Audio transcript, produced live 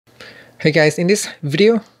Hey guys, in this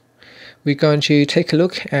video, we're going to take a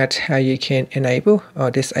look at how you can enable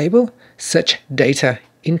or disable search data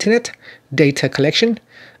internet data collection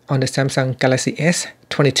on the Samsung Galaxy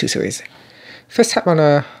S22 series. First, tap on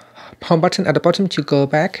the home button at the bottom to go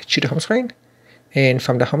back to the home screen. And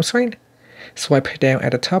from the home screen, swipe down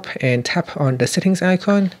at the top and tap on the settings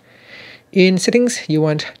icon. In settings, you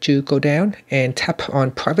want to go down and tap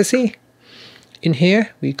on privacy. In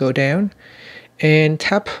here, we go down and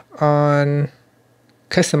tap on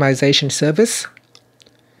customization service.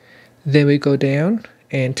 Then we go down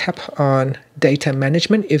and tap on data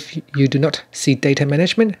management. If you do not see data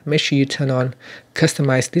management, make sure you turn on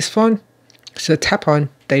customize this phone. So tap on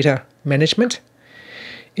data management.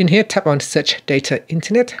 In here, tap on search data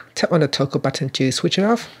internet. Tap on the toggle button to switch it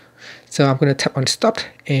off. So I'm going to tap on stop,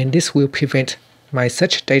 and this will prevent my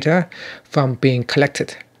search data from being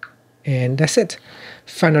collected. And that's it.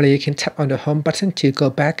 Finally, you can tap on the home button to go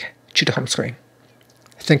back to the home screen.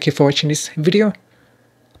 Thank you for watching this video.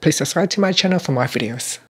 Please subscribe to my channel for more videos.